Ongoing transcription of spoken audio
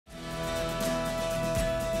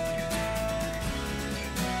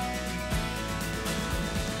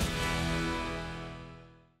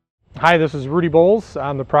Hi, this is Rudy Bowles.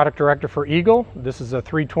 I'm the product director for Eagle. This is a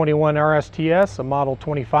 321 RSTS, a model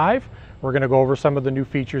 25. We're going to go over some of the new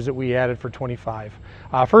features that we added for 25.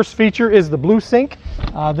 First feature is the blue sink.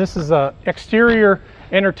 This is a exterior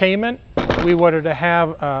entertainment. We wanted to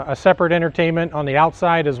have a separate entertainment on the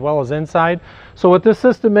outside as well as inside. So what this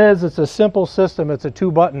system is, it's a simple system. It's a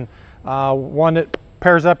 2-button, one that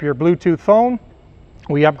pairs up your Bluetooth phone.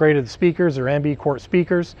 We upgraded the speakers, they're MB Quart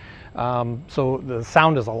speakers. So the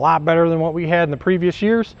sound is a lot better than what we had in the previous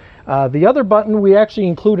years. The other button, we actually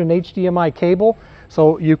include an HDMI cable,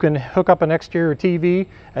 so you can hook up an exterior TV,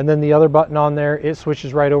 and then the other button on there, it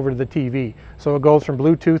switches right over to the TV. So it goes from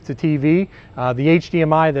Bluetooth to TV. The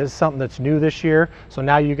HDMI, that's something that's new this year, so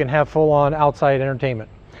now you can have full-on outside entertainment.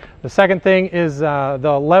 The second thing is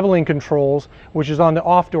the leveling controls, which is on the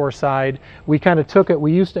off-door side. We kind of took it,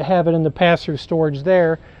 we used to have it in the pass-through storage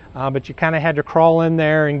there, but you kind of had to crawl in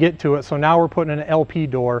there and get to it. So now we're putting an LP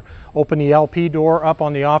door. Open the LP door up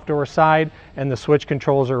on the off-door side, and the switch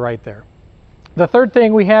controls are right there. The third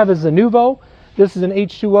thing we have is the Nuvo. This is an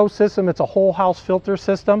H2O system. It's a whole house filter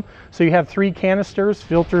system. So you have 3 canisters.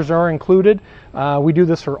 Filters are included. We do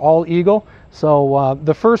this for all Eagle. So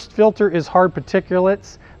the first filter is hard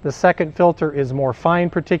particulates. The second filter is more fine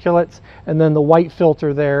particulates, and then the white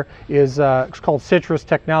filter there is it's called citrus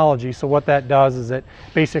technology. So what that does is it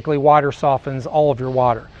basically water softens all of your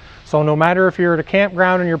water. So no matter if you're at a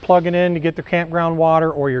campground and you're plugging in to get the campground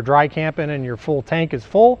water, or you're dry camping and your full tank is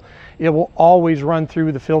full, it will always run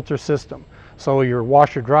through the filter system. So your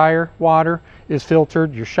washer dryer water is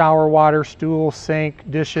filtered, your shower water, stool, sink,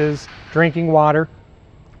 dishes, drinking water,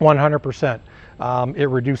 100%. It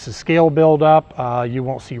reduces scale buildup. You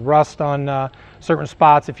won't see rust on certain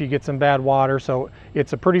spots if you get some bad water. So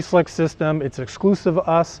it's a pretty slick system. It's exclusive to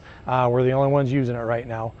us. We're the only ones using it right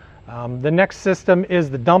now. The next system is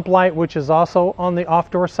the dump light, which is also on the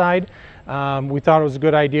off-door side. We thought it was a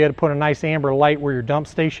good idea to put a nice amber light where your dump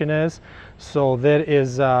station is. So that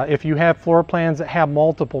is, if you have floor plans that have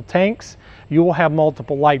multiple tanks, you will have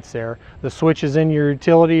multiple lights there. The switch is in your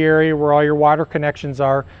utility area where all your water connections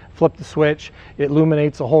are. Flip the switch, it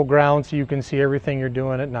illuminates the whole ground so you can see everything you're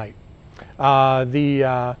doing at night.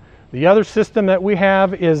 The other system that we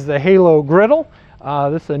have is the Halo Griddle.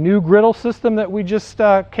 This is a new griddle system that we just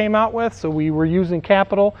came out with. So we were using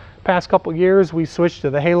Capital past couple years. We switched to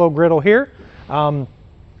the Halo Griddle here.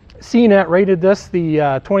 CNET rated this the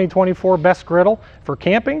 2024 best griddle for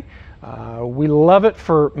camping. We love it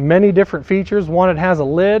for many different features. One, it has a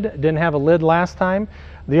lid. It didn't have a lid last time.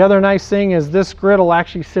 The other nice thing is this griddle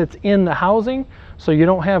actually sits in the housing, so you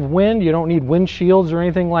don't have wind. You don't need wind shields or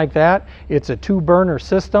anything like that. It's a 2-burner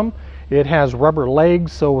system. It has rubber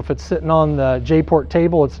legs, so if it's sitting on the Jayco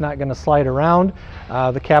table, it's not going to slide around.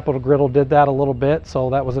 The Capital griddle did that a little bit, so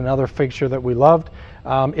that was another feature that we loved.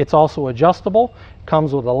 It's also adjustable,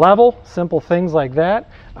 comes with a level, simple things like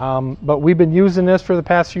that. But we've been using this for the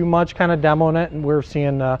past few months, kind of demoing it, and we're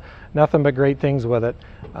seeing nothing but great things with it.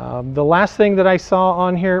 The last thing that I saw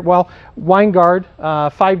on here, well, WineGuard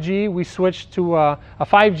 5G, we switched to a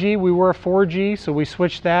 5G. We were a 4G, so we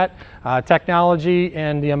switched that. Technology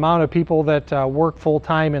and the amount of people that work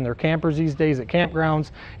full-time in their campers these days at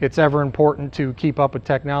campgrounds, it's ever important to keep up with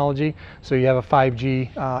technology, so you have a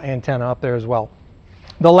 5G antenna up there as well.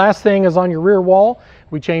 The last thing is on your rear wall,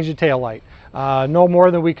 we changed the tail light. No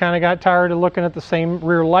more than we kind of got tired of looking at the same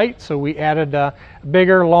rear light, so we added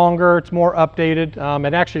bigger, longer, it's more updated.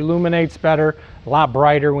 It actually illuminates better, a lot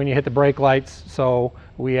brighter when you hit the brake lights, so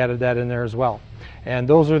we added that in there as well. And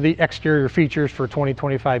those are the exterior features for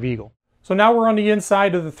 2025 Eagle. So now we're on the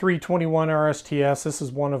inside of the 321 RSTS. This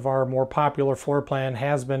is one of our more popular floor plan,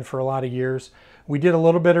 has been for a lot of years. We did a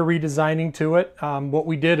little bit of redesigning to it. What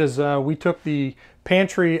we did is we took the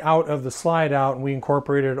pantry out of the slide out and we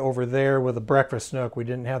incorporated it over there with a breakfast nook. We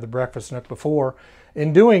didn't have the breakfast nook before.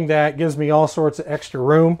 In doing that, gives me all sorts of extra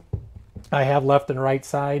room. I have left and right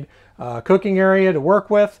side cooking area to work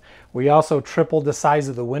with. We also tripled the size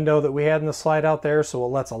of the window that we had in the slide out there, so it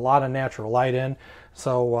lets a lot of natural light in.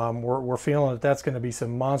 So we're feeling that that's going to be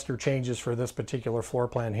some monster changes for this particular floor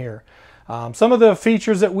plan here. Some of the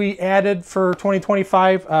features that we added for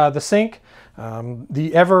 2025, the sink.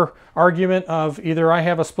 The ever argument of either I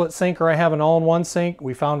have a split sink or I have an all-in-one sink.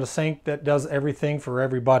 We found a sink that does everything for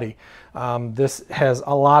everybody. This has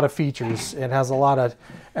a lot of features. It has a lot of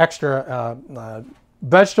extra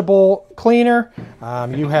vegetable cleaner.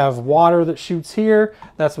 You have water that shoots here.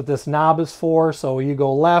 That's what this knob is for. So you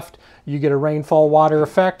go left, you get a rainfall water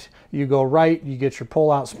effect. You go right, you get your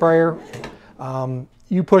pull-out sprayer.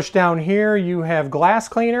 You push down here, you have glass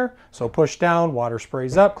cleaner. So push down, water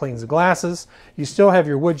sprays up, cleans the glasses. You still have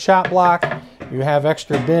your wood chop block. You have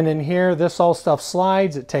extra bin in here. This all stuff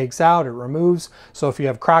slides, it takes out, it removes. So if you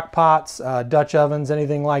have crock pots, Dutch ovens,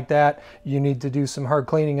 anything like that, you need to do some hard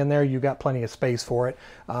cleaning in there, you've got plenty of space for it.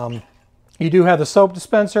 You do have the soap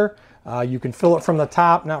dispenser. You can fill it from the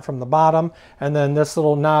top, not from the bottom. And then this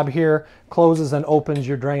little knob here closes and opens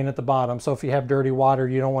your drain at the bottom. So if you have dirty water,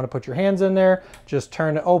 you don't want to put your hands in there, just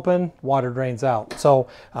turn it open, water drains out. So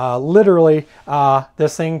literally,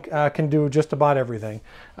 this thing can do just about everything.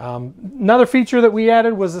 Another feature that we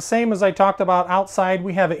added was the same as I talked about outside.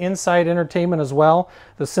 We have an inside entertainment as well.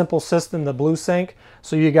 The simple system, the Blue Sync.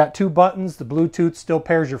 So you got 2 buttons. The Bluetooth still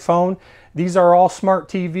pairs your phone. These are all smart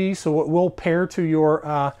TVs, so it will pair to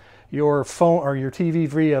your phone or your TV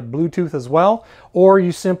via Bluetooth as well, or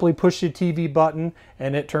you simply push the TV button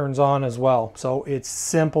and it turns on as well. So it's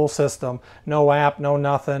simple system, no app, no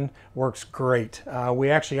nothing, works great. We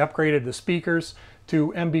actually upgraded the speakers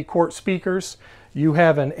to MB Quart speakers. You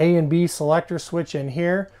have an A and B selector switch in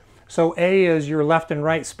here. So A is your left and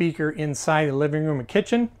right speaker inside the living room and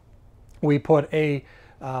kitchen. We put a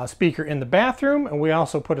speaker in the bathroom, and we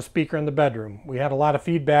also put a speaker in the bedroom. We had a lot of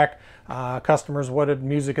feedback. Customers wanted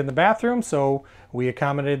music in the bathroom, so we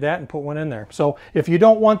accommodated that and put one in there. So if you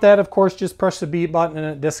don't want that, of course, just press the B button and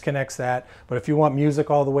it disconnects that. But if you want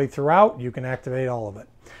music all the way throughout, you can activate all of it.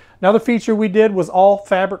 Another feature we did was all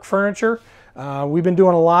fabric furniture. We've been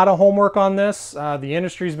doing a lot of homework on this. The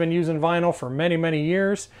industry's been using vinyl for many, many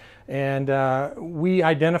years. And we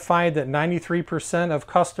identified that 93% of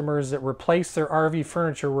customers that replace their RV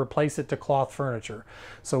furniture replace it to cloth furniture.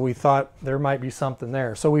 So we thought there might be something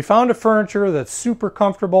there. So we found a furniture that's super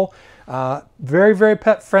comfortable, very, very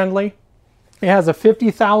pet friendly. It has a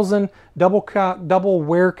 50,000 double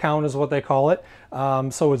wear count is what they call it.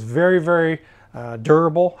 So it's very, very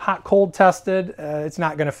durable, hot cold tested. It's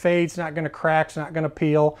not going to fade, it's not going to crack, it's not going to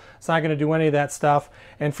peel, it's not going to do any of that stuff.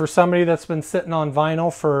 And for somebody that's been sitting on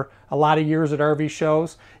vinyl for a lot of years at RV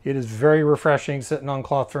shows, it is very refreshing sitting on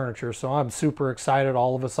cloth furniture. So I'm super excited,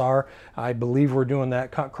 all of us are. I believe we're doing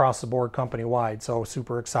that across the board company wide, so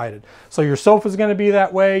super excited. So your sofa's going to be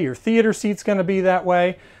that way, your theater seat's going to be that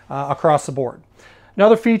way, across the board.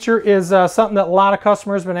 Another feature is something that a lot of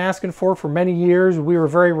customers have been asking for many years. We were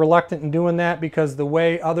very reluctant in doing that because the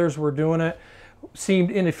way others were doing it seemed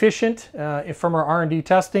inefficient from our R&D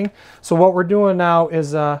testing. So what we're doing now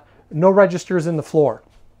is no registers in the floor,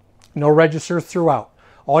 no registers throughout.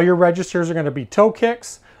 All your registers are going to be toe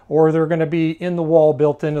kicks, or they're going to be in the wall,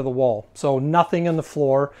 built into the wall. So nothing in the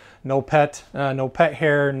floor, no pet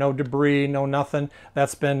hair, no debris, no nothing.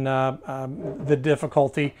 That's been the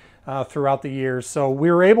difficulty throughout the years. So we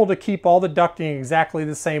were able to keep all the ducting exactly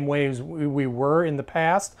the same way as we were in the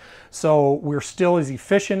past. So we're still as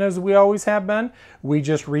efficient as we always have been. We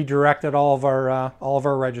just redirected all of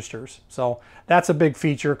our registers. So that's a big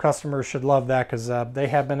feature. Customers should love that because they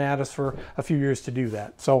have been at us for a few years to do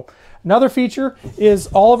that. So another feature is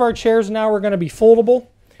all of our chairs now are going to be foldable.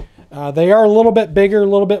 They are a little bit bigger, a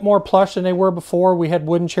little bit more plush than they were before. We had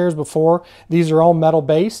wooden chairs before. These are all metal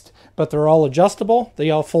based, but they're all adjustable. They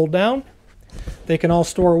all fold down. They can all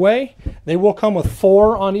store away. They will come with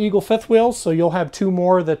 4 on Eagle fifth wheels, so you'll have 2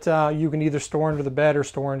 more that you can either store under the bed or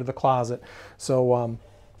store into the closet. So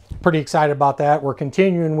pretty excited about that. We're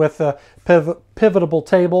continuing with the pivotable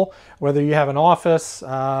table. Whether you have an office,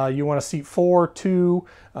 you want to seat 4, 2,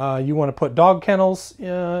 you want to put dog kennels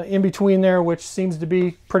in between there, which seems to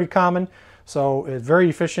be pretty common. So it's very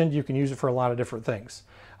efficient. You can use it for a lot of different things.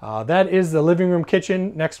 That is the living room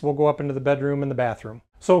kitchen. Next, we'll go up into the bedroom and the bathroom.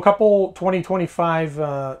 So a couple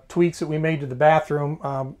 2025 tweaks that we made to the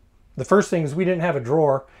bathroom. The first thing is we didn't have a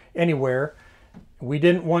drawer anywhere. We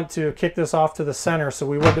didn't want to kick this off to the center, so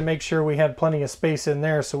we wanted to make sure we had plenty of space in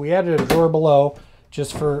there. So we added a drawer below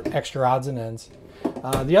just for extra odds and ends.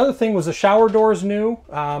 The other thing was the shower door is new.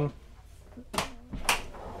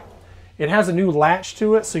 It has a new latch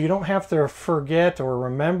to it, so you don't have to forget or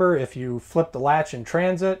remember if you flip the latch in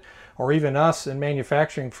transit, or even us in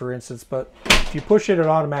manufacturing, for instance. But if you push it, it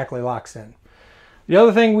automatically locks in. The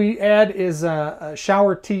other thing we add is a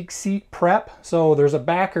shower teak seat prep. So there's a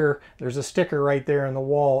backer, there's a sticker right there in the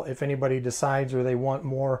wall. If anybody decides or they want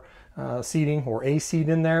more seating or a seat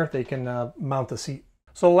in there, they can mount the seat.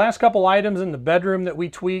 So the last couple items in the bedroom that we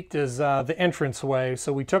tweaked is the entranceway.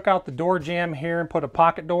 So we took out the door jamb here and put a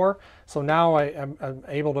pocket door. So now I'm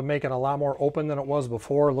able to make it a lot more open than it was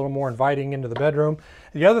before, a little more inviting into the bedroom.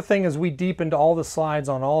 The other thing is we deepened all the slides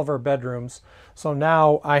on all of our bedrooms. So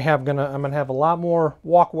now I'm gonna have a lot more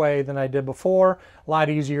walkway than I did before, a lot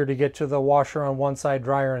easier to get to the washer on one side,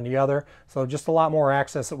 dryer on the other. So just a lot more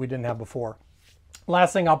access that we didn't have before.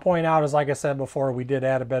 Last thing I'll point out is, like I said before, we did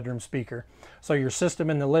add a bedroom speaker. So your system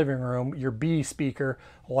in the living room, your B speaker,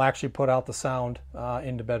 will actually put out the sound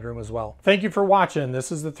in the bedroom as well. Thank you for watching.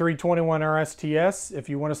 This is the 321 RSTS. If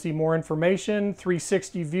you want to see more information,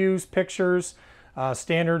 360 views, pictures,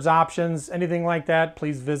 standards, options, anything like that,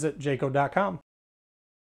 please visit Jayco.com.